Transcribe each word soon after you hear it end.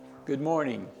Good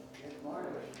morning.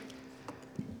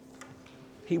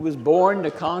 He was born to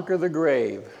conquer the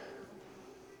grave.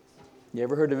 You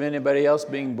ever heard of anybody else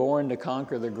being born to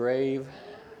conquer the grave?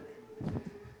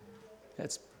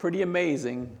 That's pretty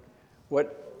amazing.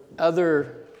 What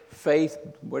other faith,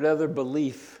 what other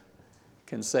belief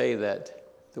can say that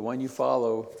the one you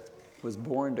follow was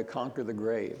born to conquer the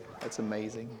grave? That's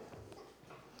amazing.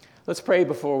 Let's pray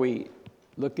before we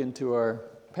look into our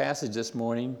passage this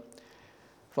morning.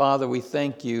 Father, we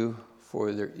thank you for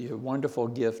your wonderful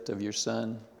gift of your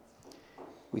Son.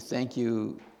 We thank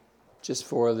you just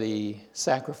for the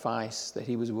sacrifice that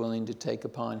he was willing to take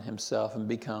upon himself and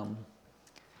become.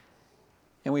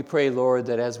 And we pray, Lord,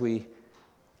 that as we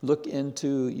look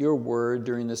into your word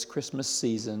during this Christmas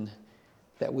season,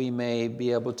 that we may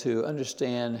be able to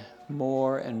understand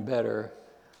more and better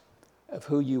of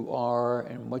who you are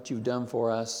and what you've done for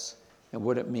us and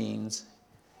what it means.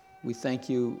 We thank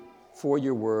you for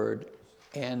your word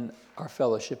and our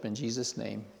fellowship. In Jesus'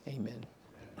 name, amen.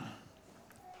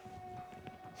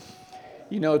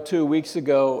 You know, 2 weeks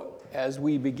ago, as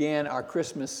we began our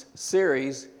Christmas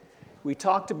series, we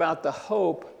talked about the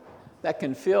hope that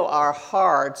can fill our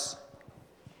hearts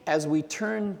as we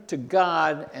turn to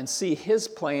God and see his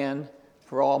plan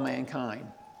for all mankind.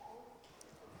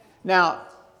 Now,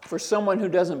 for someone who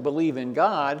doesn't believe in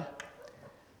God,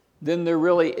 then there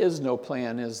really is no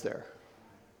plan, is there?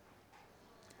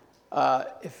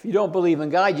 If you don't believe in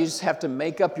God, you just have to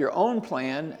make up your own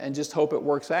plan and just hope it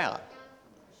works out.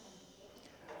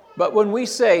 But when we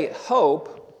say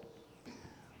hope,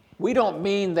 we don't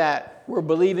mean that we're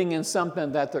believing in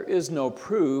something that there is no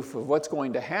proof of what's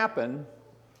going to happen,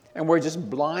 and we're just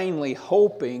blindly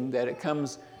hoping that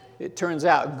it turns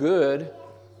out good,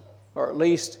 or at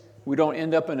least we don't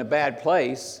end up in a bad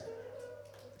place.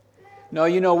 No,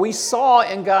 you know, we saw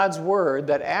in God's word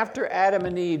that after Adam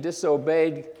and Eve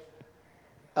disobeyed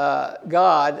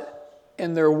God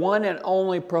in their one and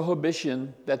only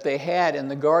prohibition that they had in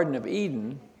the Garden of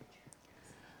Eden,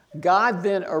 God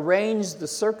then arranged the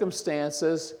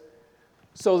circumstances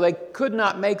so they could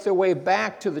not make their way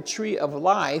back to the tree of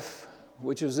life,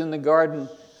 which was in the garden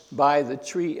by the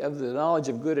tree of the knowledge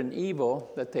of good and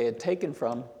evil that they had taken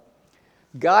from.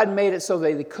 God made it so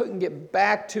they couldn't get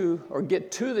back to or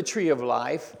get to the tree of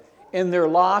life in their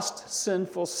lost,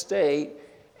 sinful state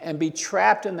and be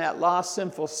trapped in that lost,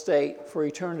 sinful state for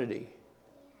eternity.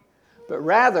 But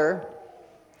rather,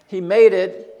 he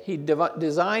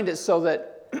designed it so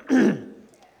that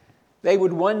they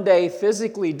would one day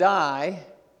physically die,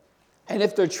 and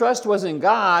if their trust was in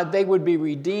God, they would be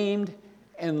redeemed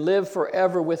and live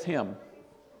forever with him.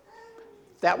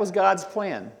 That was God's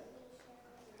plan.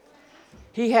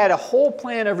 He had a whole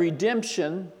plan of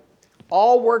redemption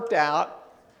all worked out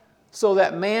so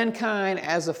that mankind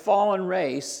as a fallen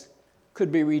race could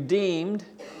be redeemed,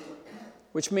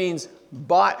 which means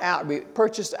bought out, be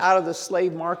purchased out of the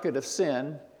slave market of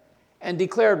sin, and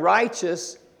declared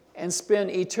righteous and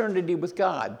spend eternity with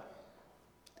God.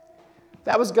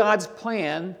 That was God's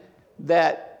plan,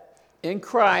 that in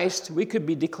Christ we could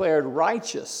be declared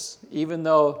righteous, even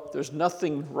though there's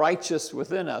nothing righteous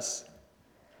within us,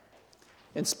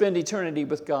 and spend eternity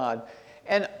with God.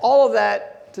 And all of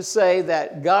that to say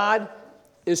that God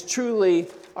is truly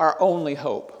our only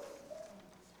hope.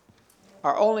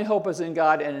 Our only hope is in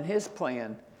God and in his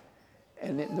plan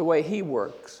and in the way he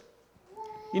works.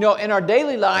 You know, in our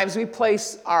daily lives, we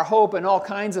place our hope in all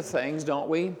kinds of things, don't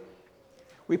we?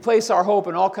 We place our hope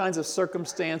in all kinds of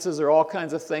circumstances or all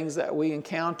kinds of things that we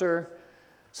encounter.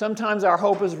 Sometimes our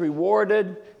hope is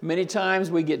rewarded. Many times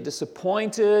we get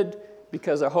disappointed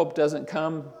because our hope doesn't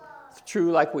come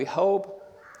true like we hope.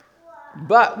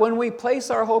 But when we place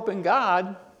our hope in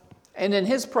God and in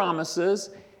his promises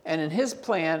and in his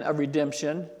plan of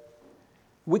redemption,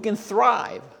 we can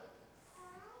thrive.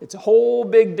 It's a whole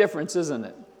big difference, isn't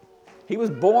it? He was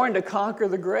born to conquer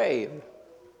the grave.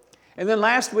 And then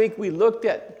last week we looked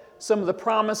at some of the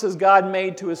promises God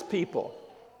made to his people.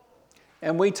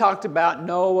 And we talked about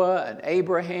Noah and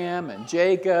Abraham and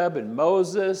Jacob and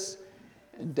Moses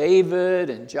and David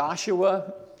and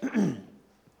Joshua.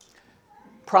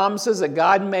 Promises that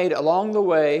God made along the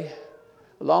way,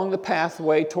 along the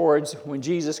pathway towards when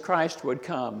Jesus Christ would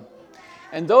come.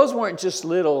 And those weren't just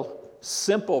little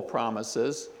simple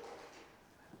promises.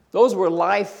 Those were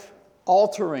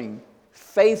life-altering,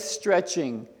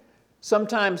 faith-stretching,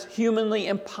 sometimes humanly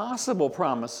impossible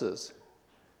promises,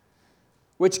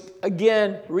 which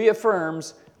again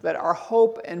reaffirms that our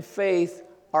hope and faith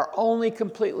are only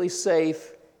completely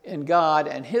safe in God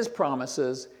and his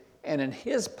promises and in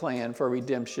his plan for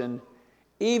redemption,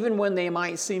 even when they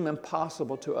might seem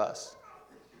impossible to us.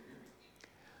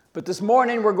 But this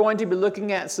morning we're going to be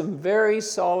looking at some very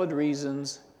solid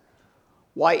reasons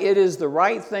why it is the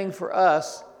right thing for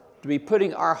us to be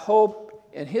putting our hope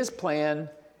in His plan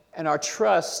and our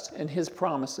trust in His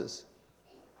promises.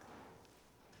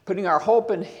 Putting our hope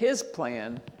in His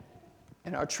plan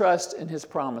and our trust in His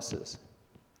promises.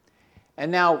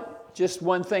 And now, just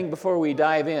one thing before we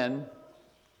dive in.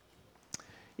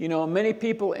 You know, many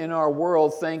people in our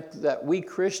world think that we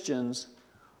Christians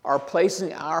are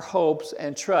placing our hopes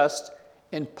and trust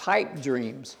in pipe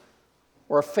dreams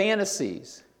or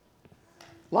fantasies.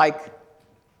 Like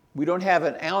we don't have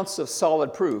an ounce of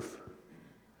solid proof.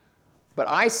 But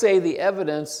I say the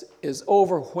evidence is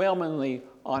overwhelmingly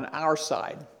on our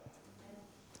side.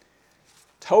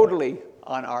 Totally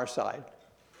on our side.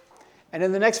 And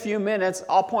in the next few minutes,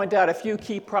 I'll point out a few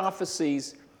key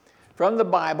prophecies from the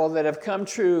Bible that have come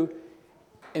true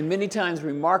in many times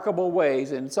remarkable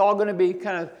ways. And it's all going to be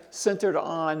kind of centered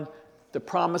on the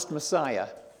promised Messiah,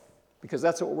 because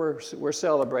that's what we're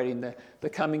celebrating, the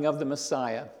coming of the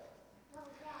Messiah,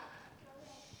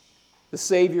 the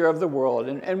Savior of the world.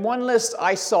 And one list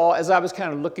I saw as I was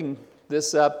kind of looking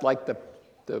this up, like the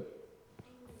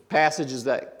passages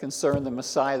that concern the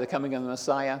Messiah, the coming of the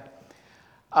Messiah,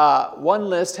 one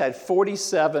list had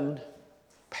 47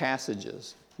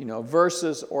 passages,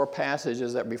 verses or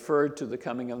passages that referred to the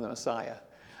coming of the Messiah.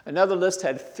 Another list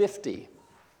had 50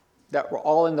 that were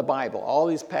all in the Bible. All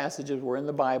these passages were in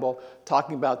the Bible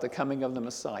talking about the coming of the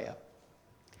Messiah.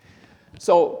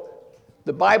 So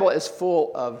the Bible is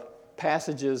full of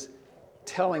passages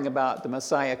telling about the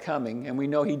Messiah coming, and we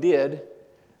know He did.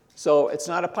 So it's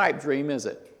not a pipe dream, is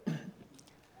it?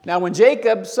 Now, when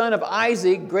Jacob, son of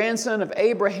Isaac, grandson of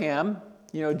Abraham,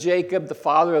 Jacob, the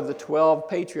father of the 12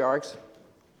 patriarchs,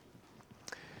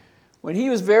 when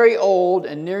he was very old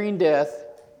and nearing death,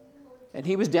 and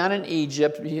he was down in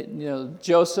Egypt,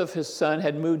 Joseph, his son,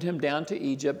 had moved him down to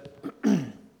Egypt.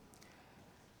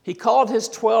 He called his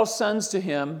 12 sons to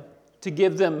him to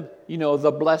give them,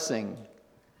 the blessing,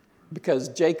 because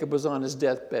Jacob was on his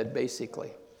deathbed, basically.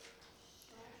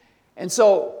 And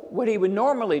so what he would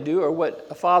normally do, or what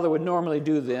a father would normally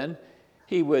do then,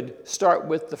 he would start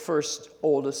with the first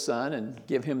oldest son and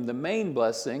give him the main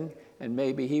blessing, and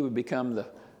maybe he would become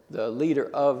the leader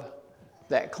of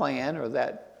that clan or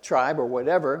that tribe or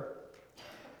whatever.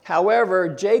 However,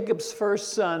 Jacob's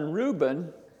first son,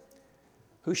 Reuben,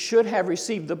 who should have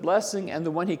received the blessing and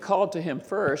the one he called to him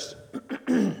first,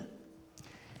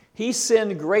 he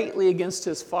sinned greatly against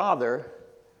his father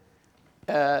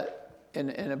in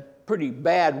a pretty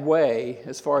bad way,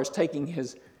 as far as taking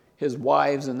his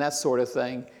wives and that sort of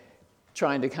thing,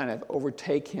 trying to kind of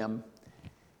overtake him.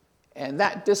 And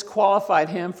that disqualified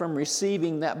him from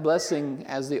receiving that blessing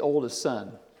as the oldest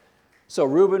son. So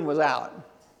Reuben was out.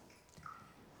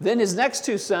 Then his next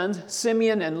two sons,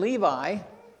 Simeon and Levi,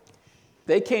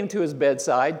 they came to his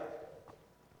bedside,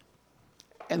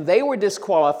 and they were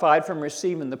disqualified from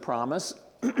receiving the promise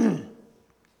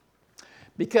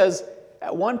because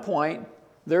at one point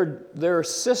their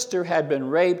sister had been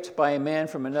raped by a man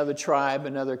from another tribe,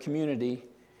 another community.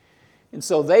 And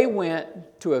so they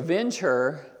went to avenge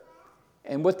her,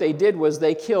 and what they did was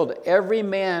they killed every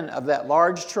man of that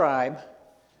large tribe,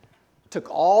 took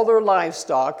all their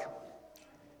livestock,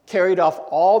 carried off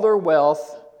all their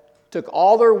wealth, took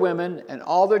all their women and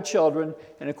all their children,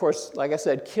 and of course, like I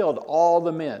said, killed all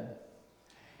the men.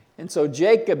 And so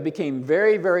Jacob became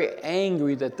very, very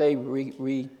angry that they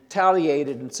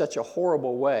retaliated in such a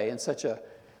horrible way, in such a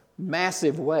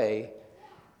massive way.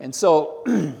 And so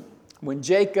when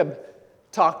Jacob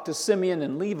talked to Simeon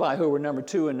and Levi, who were number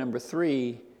 2 and number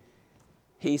 3,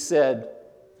 he said,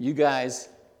 "You guys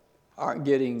aren't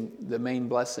getting the main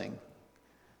blessing,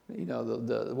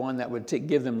 the one that would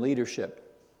give them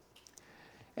leadership."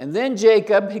 And then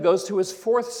Jacob, he goes to his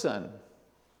 4th son,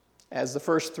 as the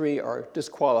first 3 are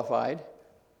disqualified.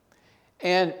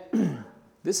 And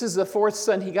this is the 4th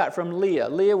son he got from Leah.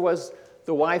 Leah was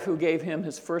the wife who gave him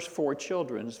his first 4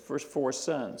 children, his first 4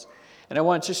 sons. And I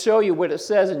want to show you what it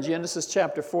says in Genesis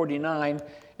chapter 49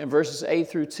 and verses 8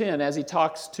 through 10 as he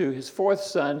talks to his 4th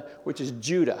son, which is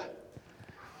Judah.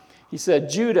 He said,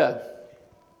 "Judah,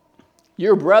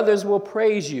 your brothers will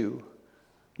praise you.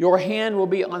 Your hand will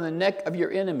be on the neck of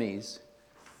your enemies.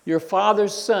 Your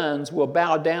father's sons will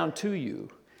bow down to you."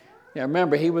 Now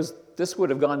remember, this would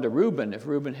have gone to Reuben if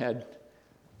Reuben had,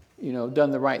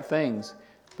 done the right things.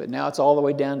 But now it's all the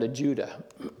way down to Judah.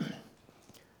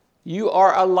 "You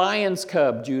are a lion's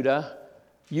cub, Judah.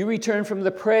 You return from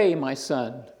the prey, my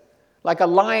son. Like a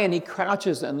lion he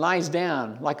crouches and lies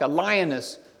down. Like a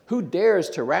lioness, who dares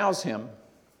to rouse him?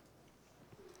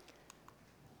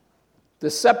 The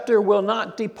scepter will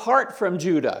not depart from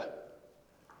Judah,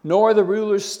 nor the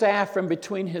ruler's staff from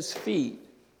between his feet,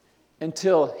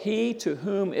 until he to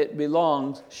whom it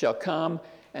belongs shall come,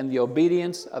 and the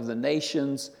obedience of the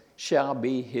nations shall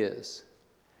be his.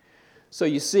 So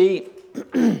you see,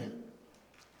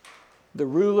 the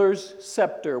ruler's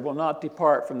scepter will not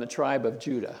depart from the tribe of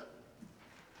Judah.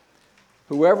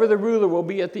 Whoever the ruler will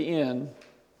be at the end,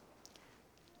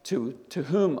 to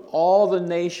whom all the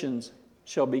nations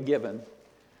shall be given,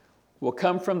 will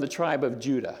come from the tribe of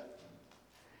Judah.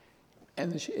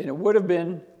 And it would have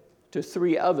been to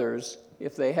 3 others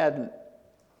if they hadn't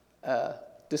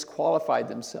disqualified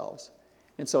themselves.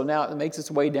 And so now it makes its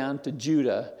way down to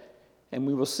Judah, and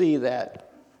we will see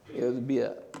that it would be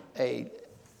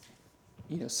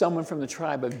someone from the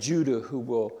tribe of Judah who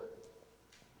will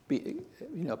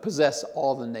possess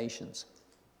all the nations.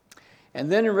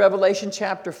 And then in Revelation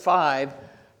chapter 5,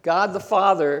 God the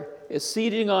Father is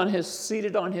seated on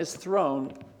his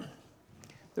throne.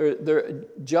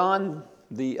 John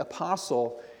the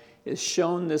apostle is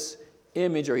shown this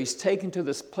image, or he's taken to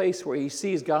this place where he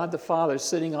sees God the Father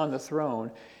sitting on the throne,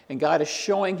 and God is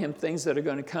showing him things that are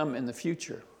going to come in the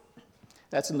future.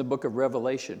 That's in the book of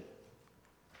Revelation.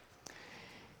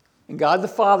 And God the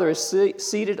Father is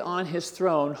seated on his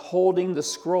throne holding the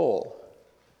scroll.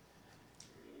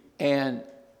 And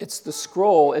it's the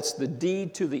scroll, it's the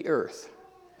deed to the earth.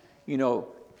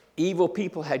 Evil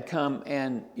people had come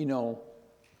and,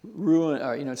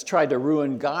 tried to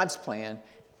ruin God's plan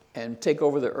and take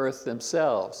over the earth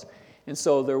themselves. And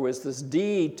so there was this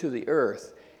deed to the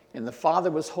earth, and the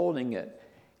Father was holding it,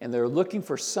 and they're looking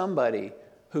for somebody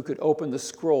who could open the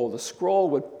scroll. The scroll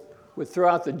would throw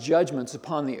out the judgments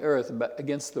upon the earth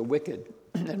against the wicked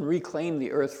and reclaim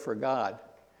the earth for God.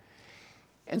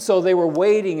 And so they were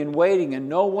waiting, and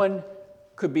no one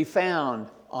could be found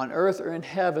on earth or in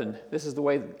heaven. This is the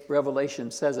way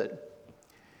Revelation says it.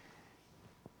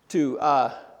 To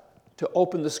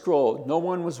open the scroll. No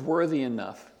one was worthy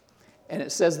enough. And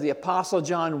it says the Apostle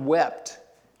John wept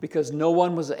because no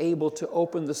one was able to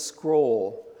open the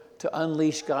scroll to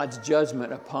unleash God's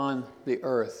judgment upon the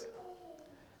earth.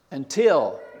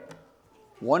 Until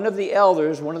one of the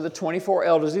elders, one of the 24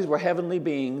 elders, these were heavenly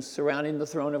beings surrounding the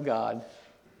throne of God.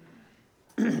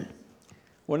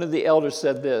 One of the elders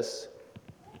said this.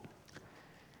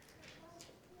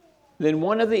 Then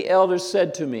one of the elders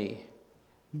said to me,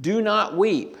 "Do not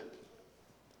weep.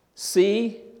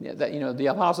 See," the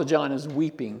Apostle John is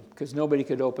weeping because nobody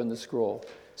could open the scroll.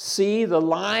 "See, the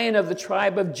Lion of the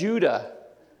tribe of Judah,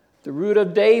 the Root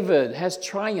of David, has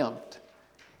triumphed.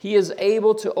 He is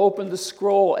able to open the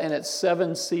scroll and its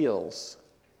 7 seals."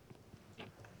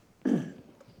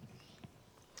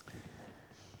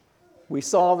 We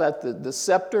saw that the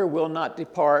scepter will not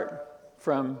depart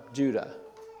from Judah.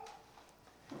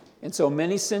 And so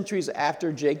many centuries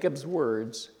after Jacob's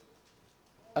words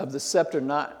of the scepter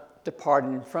not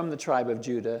departing from the tribe of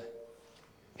Judah,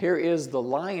 here is the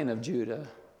Lion of Judah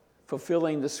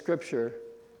fulfilling the scripture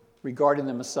regarding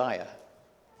the Messiah.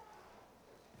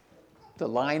 The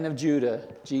Lion of Judah,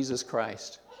 Jesus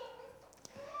Christ.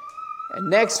 And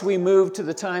next we move to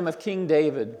the time of King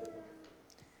David.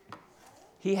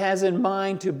 He has in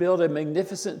mind to build a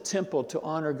magnificent temple to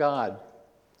honor God.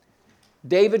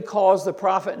 David calls the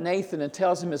prophet Nathan and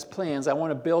tells him his plans. I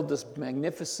want to build this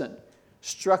magnificent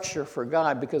structure for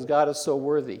God because God is so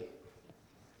worthy.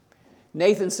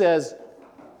 Nathan says,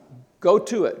 go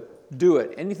to it, do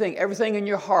it. Everything in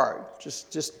your heart,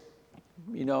 just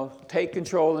take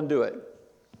control and do it.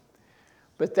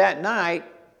 But that night,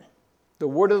 the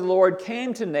word of the Lord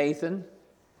came to Nathan,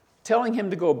 telling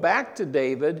him to go back to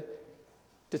David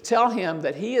to tell him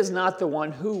that he is not the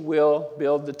one who will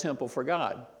build the temple for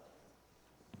God.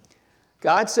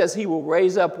 God says he will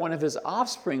raise up one of his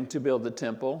offspring to build the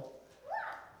temple,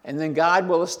 and then God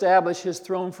will establish his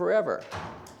throne forever.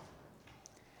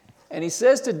 And he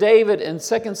says to David in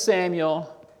 2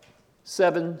 Samuel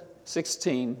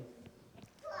 7:16,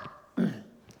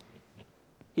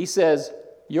 he says,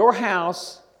 "Your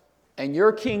house and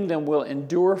your kingdom will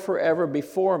endure forever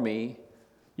before me.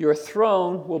 Your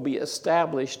throne will be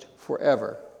established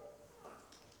forever."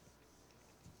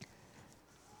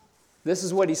 This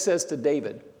is what he says to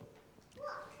David.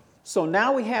 So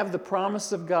now we have the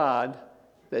promise of God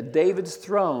that David's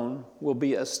throne will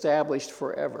be established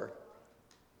forever.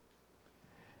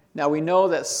 Now we know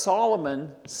that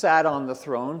Solomon sat on the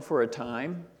throne for a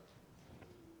time,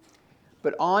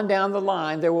 but on down the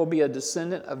line there will be a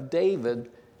descendant of David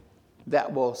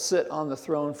that will sit on the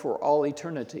throne for all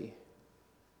eternity.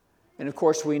 And of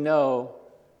course we know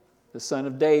the son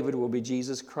of David will be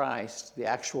Jesus Christ, the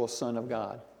actual Son of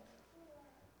God.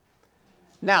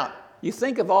 Now, you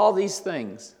think of all these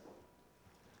things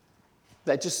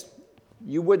that just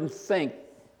you wouldn't think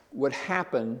would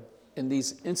happen in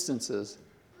these instances.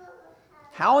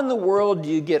 How in the world do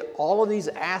you get all of these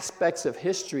aspects of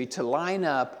history to line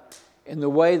up in the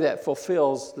way that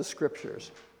fulfills the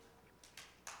Scriptures?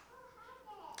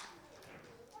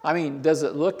 I mean, does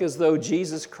it look as though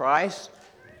Jesus Christ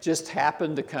just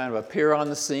happened to kind of appear on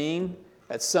the scene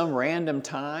at some random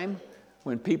time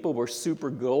when people were super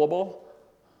gullible?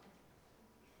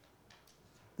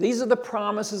 These are the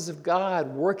promises of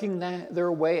God working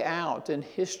their way out in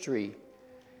history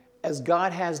as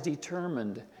God has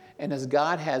determined and as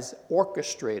God has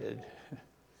orchestrated.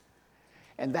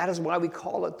 And that is why we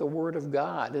call it the Word of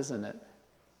God, isn't it?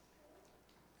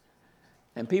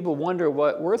 And people wonder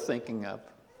what we're thinking of.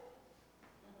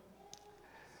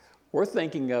 We're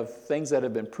thinking of things that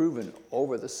have been proven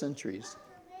over the centuries.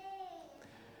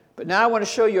 But now I want to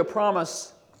show you a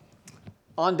promise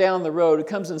on down the road. It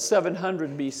comes in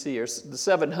 700 BC, or the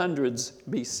 700s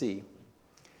BC.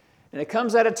 And it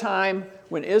comes at a time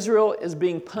when Israel is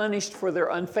being punished for their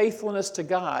unfaithfulness to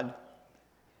God,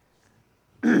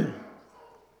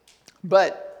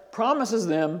 but promises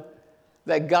them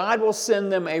that God will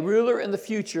send them a ruler in the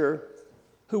future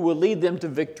who will lead them to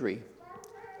victory.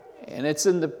 And it's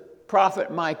in the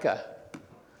prophet Micah.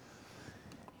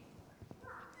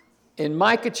 In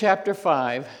Micah chapter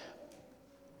 5,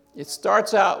 it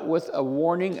starts out with a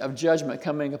warning of judgment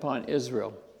coming upon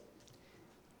Israel.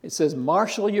 It says,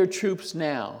 "Marshal your troops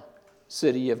now,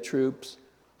 city of troops,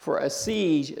 for a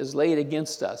siege is laid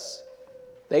against us.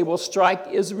 They will strike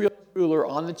Israel's ruler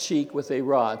on the cheek with a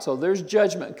rod." So there's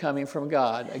judgment coming from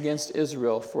God against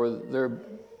Israel for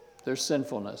their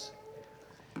sinfulness.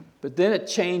 But then it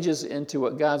changes into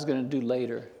what God's going to do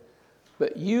later.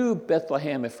 "But you,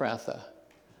 Bethlehem Ephrathah,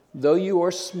 though you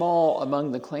are small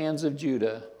among the clans of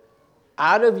Judah,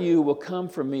 out of you will come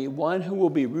from me one who will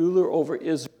be ruler over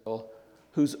Israel,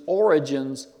 whose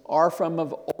origins are from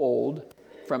of old,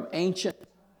 from ancient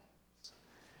times."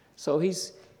 So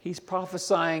he's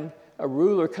prophesying a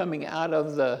ruler coming out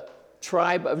of the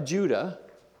tribe of Judah.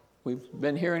 We've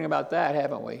been hearing about that,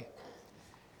 haven't we?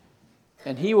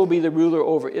 And he will be the ruler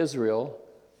over Israel,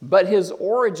 but his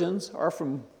origins are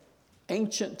from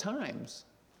ancient times,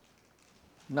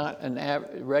 not a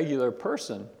regular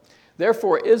person.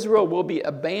 "Therefore Israel will be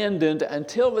abandoned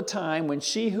until the time when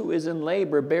she who is in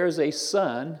labor bears a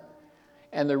son,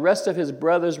 and the rest of his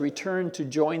brothers return to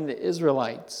join the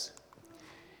Israelites.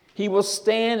 He will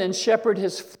stand and shepherd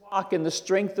his flock in the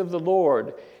strength of the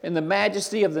Lord, in the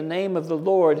majesty of the name of the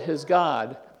Lord his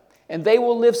God. And they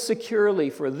will live securely,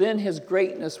 for then his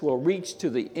greatness will reach to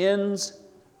the ends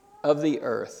of the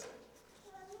earth."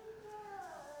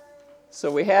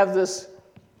 So we have this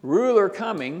ruler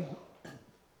coming.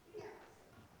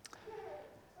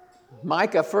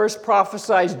 Micah first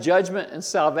prophesies judgment and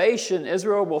salvation.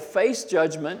 Israel will face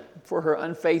judgment for her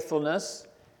unfaithfulness,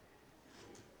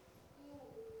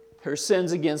 her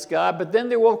sins against God, but then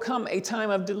there will come a time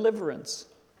of deliverance.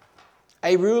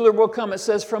 A ruler will come, it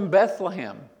says, from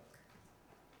Bethlehem.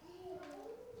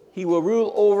 He will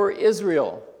rule over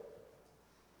Israel.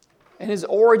 And his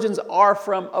origins are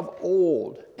from of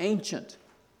old, ancient.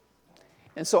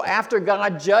 And so after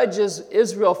God judges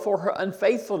Israel for her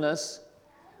unfaithfulness,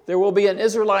 there will be an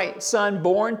Israelite son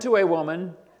born to a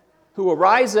woman who will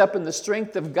rise up in the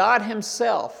strength of God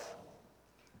himself.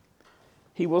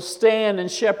 He will stand and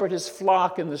shepherd his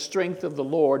flock in the strength of the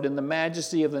Lord, in the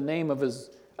majesty of the name of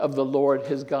the Lord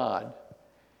his God.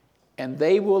 And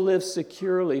they will live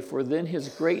securely, for then his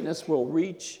greatness will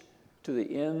reach to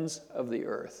the ends of the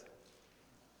earth.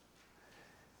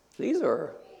 These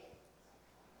are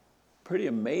pretty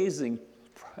amazing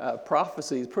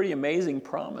prophecies, pretty amazing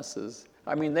promises.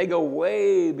 I mean, they go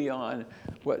way beyond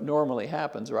what normally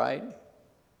happens, right?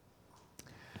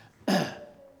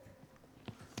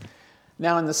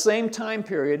 Now, in the same time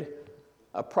period,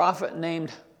 a prophet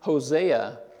named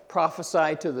Hosea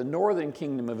prophesied to the northern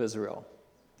kingdom of Israel.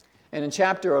 And in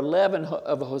chapter 11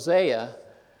 of Hosea,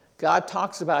 God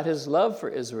talks about his love for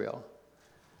Israel.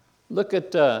 Look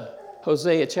at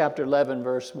Hosea chapter 11,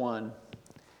 verse 1.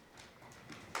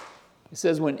 It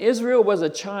says, "When Israel was a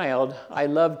child, I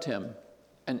loved him,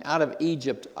 and out of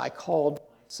Egypt I called my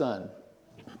son."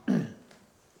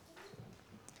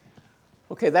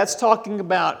 Okay, that's talking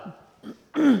about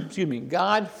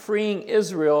God freeing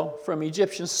Israel from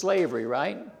Egyptian slavery,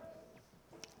 right?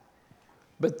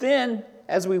 But then,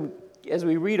 as we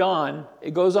read on,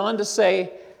 it goes on to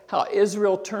say how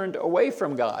Israel turned away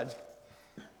from God.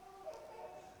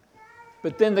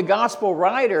 But then the gospel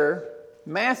writer,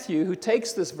 Matthew, who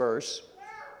takes this verse,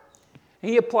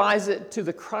 He applies it to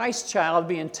the Christ child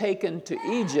being taken to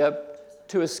Egypt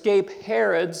to escape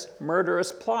Herod's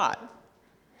murderous plot.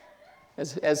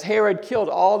 As Herod killed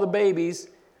all the babies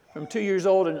from 2 years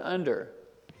old and under.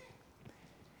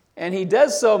 And he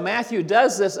does so, Matthew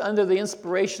does this under the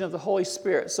inspiration of the Holy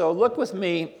Spirit. So look with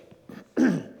me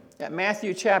at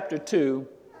Matthew chapter 2,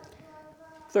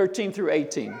 13 through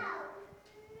 18.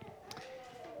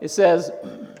 It says,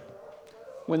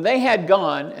 "When they had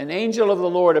gone, an angel of the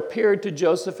Lord appeared to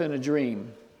Joseph in a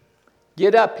dream.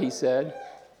 'Get up,' he said.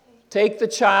 'Take the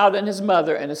child and his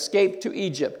mother and escape to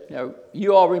Egypt.'" Now,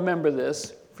 you all remember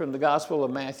this from the Gospel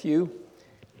of Matthew,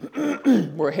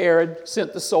 where Herod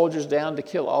sent the soldiers down to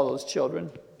kill all those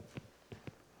children.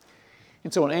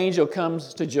 And so an angel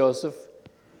comes to Joseph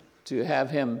to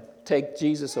have him take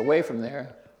Jesus away from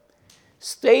there.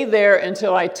 "Stay there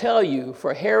until I tell you,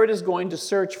 for Herod is going to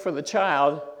search for the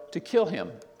child to kill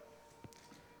him."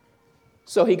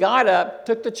 So he got up,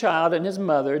 took the child and his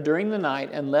mother during the night,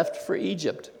 and left for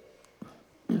Egypt,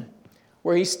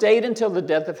 where he stayed until the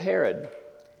death of Herod.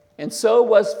 And so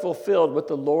was fulfilled what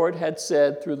the Lord had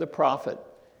said through the prophet,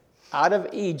 "Out of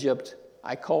Egypt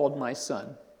I called my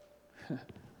son."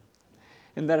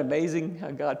 Isn't that amazing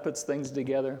how God puts things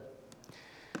together?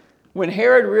 When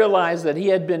Herod realized that he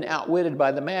had been outwitted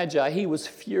by the Magi, he was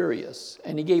furious,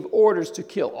 and he gave orders to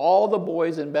kill all the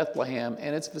boys in Bethlehem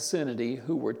and its vicinity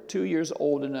who were 2 years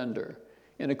old and under,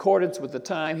 in accordance with the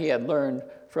time he had learned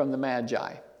from the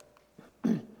Magi.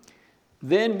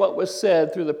 Then what was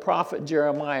said through the prophet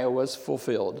Jeremiah was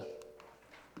fulfilled.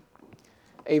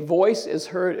 "A voice is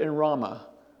heard in Ramah,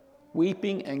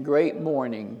 weeping and great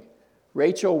mourning,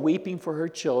 Rachel weeping for her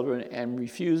children and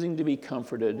refusing to be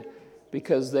comforted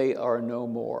because they are no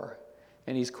more."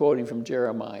 And he's quoting from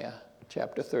Jeremiah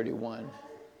chapter 31.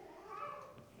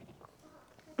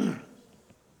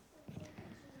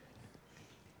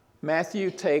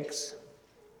 Matthew takes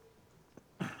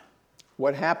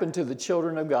what happened to the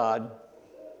children of God,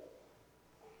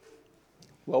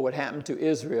 what happened to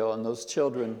Israel and those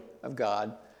children of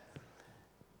God.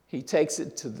 He takes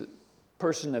it to the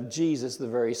person of Jesus, the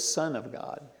very Son of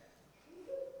God.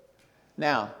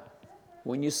 Now,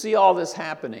 when you see all this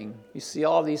happening, you see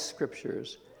all these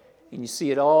scriptures, and you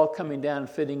see it all coming down,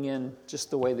 fitting in just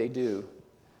the way they do,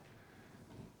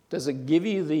 does it give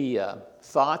you the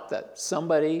thought that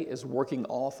somebody is working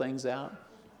all things out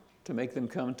to make them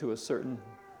come to a certain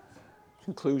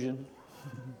conclusion?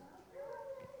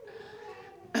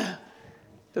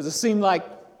 Does it seem like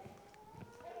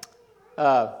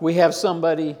we have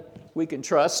somebody we can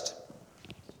trust?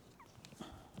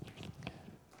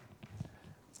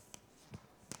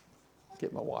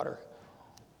 Get my water.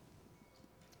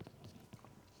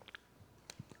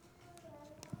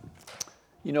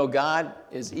 You know, God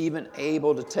is even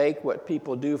able to take what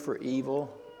people do for evil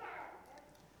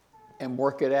and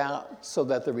work it out so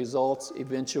that the results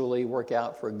eventually work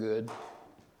out for good.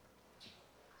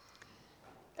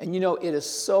 And you know, it is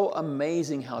so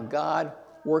amazing how God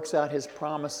works out his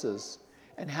promises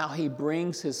and how he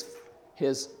brings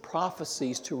his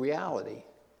prophecies to reality.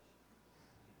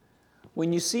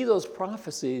 When you see those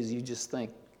prophecies, you just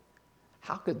think,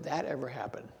 how could that ever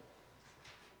happen?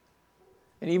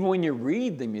 And even when you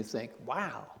read them, you think,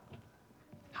 wow,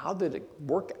 how did it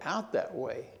work out that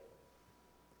way?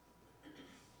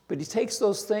 But he takes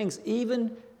those things,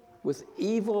 even with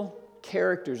evil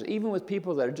characters, even with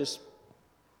people that are just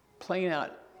plain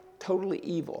out totally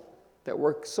evil, that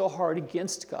work so hard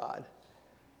against God.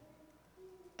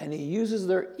 And he uses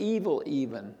their evil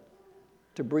even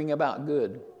to bring about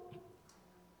good,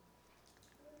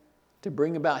 to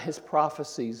bring about his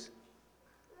prophecies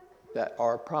that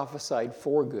are prophesied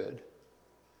for good.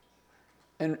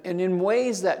 And in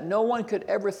ways that no one could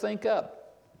ever think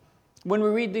up. When we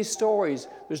read these stories,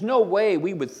 there's no way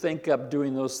we would think up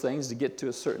doing those things to get to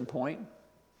a certain point.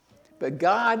 But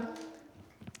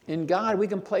in God, we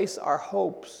can place our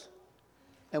hopes,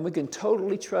 and we can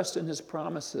totally trust in his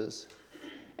promises,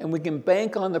 and we can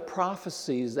bank on the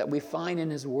prophecies that we find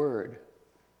in his word.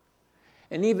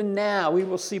 And even now, we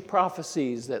will see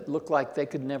prophecies that look like they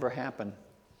could never happen.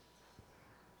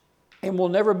 And we'll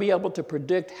never be able to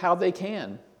predict how they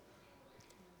can.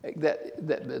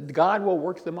 That God will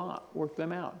work them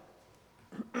out.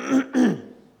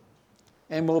 And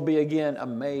we'll be again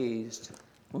amazed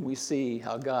when we see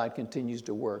how God continues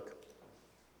to work.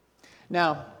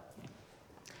 Now,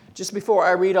 just before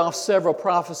I read off several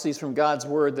prophecies from God's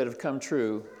word that have come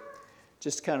true,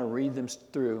 just kind of read them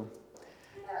through,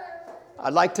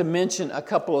 I'd like to mention a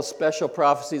couple of special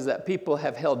prophecies that people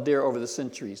have held dear over the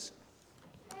centuries.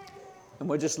 And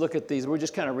we'll just look at these. We'll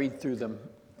just kind of read through them.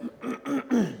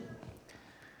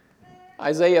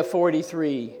 Isaiah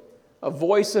 43, a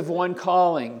voice of one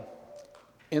calling,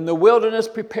 in the wilderness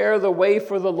prepare the way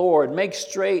for the Lord, make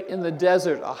straight in the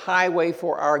desert a highway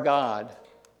for our God.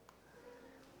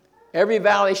 Every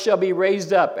valley shall be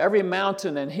raised up, every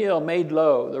mountain and hill made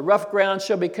low. The rough ground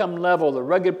shall become level, the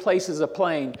rugged places a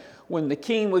plain. When the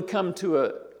king would come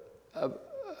to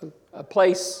a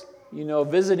place,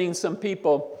 visiting some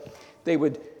people, they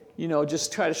would,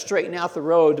 just try to straighten out the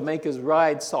road to make his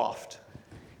ride soft.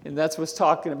 And that's what's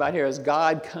talking about here as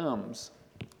God comes.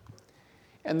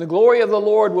 And the glory of the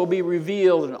Lord will be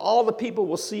revealed, and all the people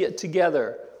will see it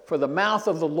together, for the mouth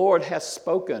of the Lord has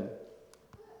spoken.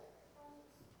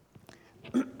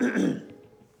 And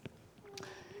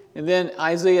then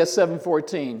Isaiah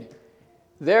 7:14.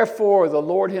 Therefore the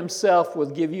Lord himself will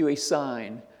give you a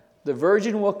sign. The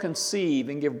virgin will conceive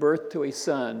and give birth to a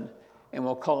son, and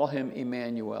will call him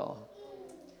Emmanuel.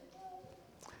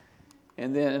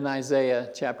 And then in Isaiah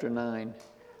chapter 9.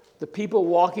 The people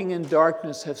walking in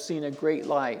darkness have seen a great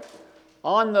light.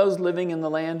 On those living in the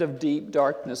land of deep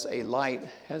darkness, a light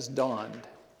has dawned.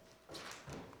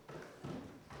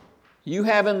 You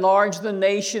have enlarged the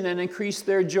nation and increased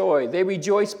their joy. They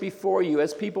rejoice before you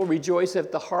as people rejoice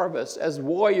at the harvest, as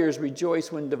warriors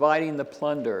rejoice when dividing the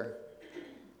plunder.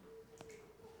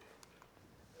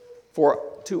 For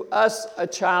to us a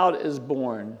child is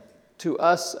born, to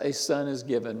us a son is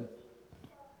given,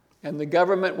 and the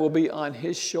government will be on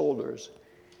his shoulders,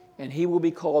 and he will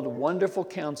be called Wonderful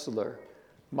Counselor,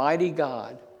 Mighty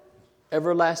God,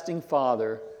 Everlasting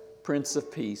Father, Prince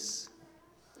of Peace.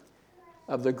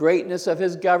 Of the greatness of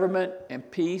his government and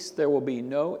peace there will be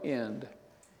no end.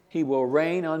 He will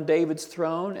reign on David's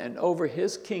throne and over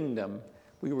his kingdom.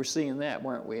 We were seeing that,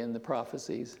 weren't we, in the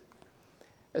prophecies?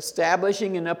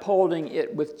 Establishing and upholding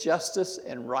it with justice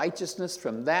and righteousness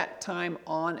from that time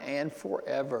on and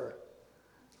forever.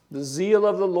 The zeal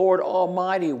of the Lord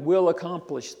Almighty will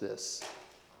accomplish this.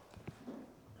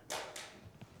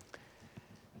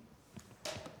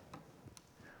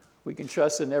 We can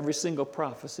trust in every single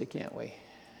prophecy, can't we?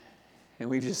 And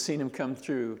we've just seen them come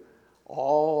through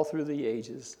all through the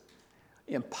ages.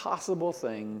 Impossible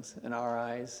things in our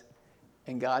eyes,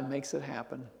 and God makes it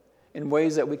happen in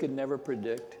ways that we could never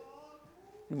predict,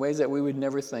 in ways that we would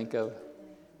never think of.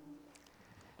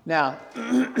 Now,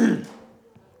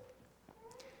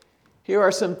 here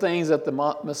are some things that the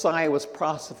Messiah was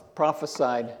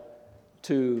prophesied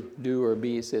to do or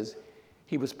be. It says,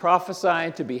 he was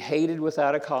prophesied to be hated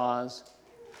without a cause,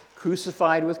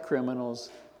 crucified with criminals,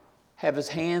 have his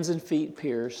hands and feet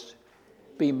pierced,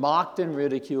 be mocked and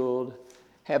ridiculed,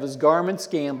 have his garments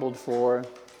gambled for,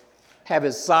 have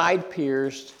his side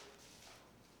pierced,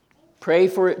 pray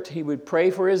for it. He would pray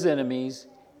for his enemies.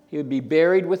 He would be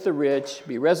buried with the rich,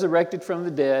 be resurrected from the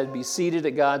dead, be seated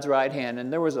at God's right hand.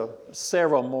 And there was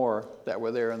several more that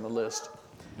were there in the list.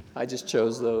 I just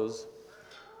chose those.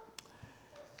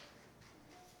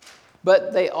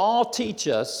 But they all teach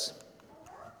us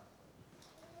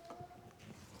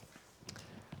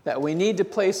that we need to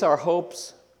place our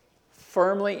hopes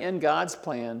firmly in God's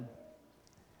plan,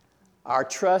 our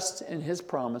trust in his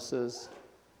promises,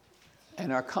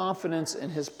 and our confidence in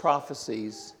his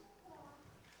prophecies,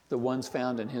 the ones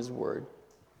found in his word.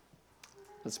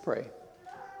 Let's pray.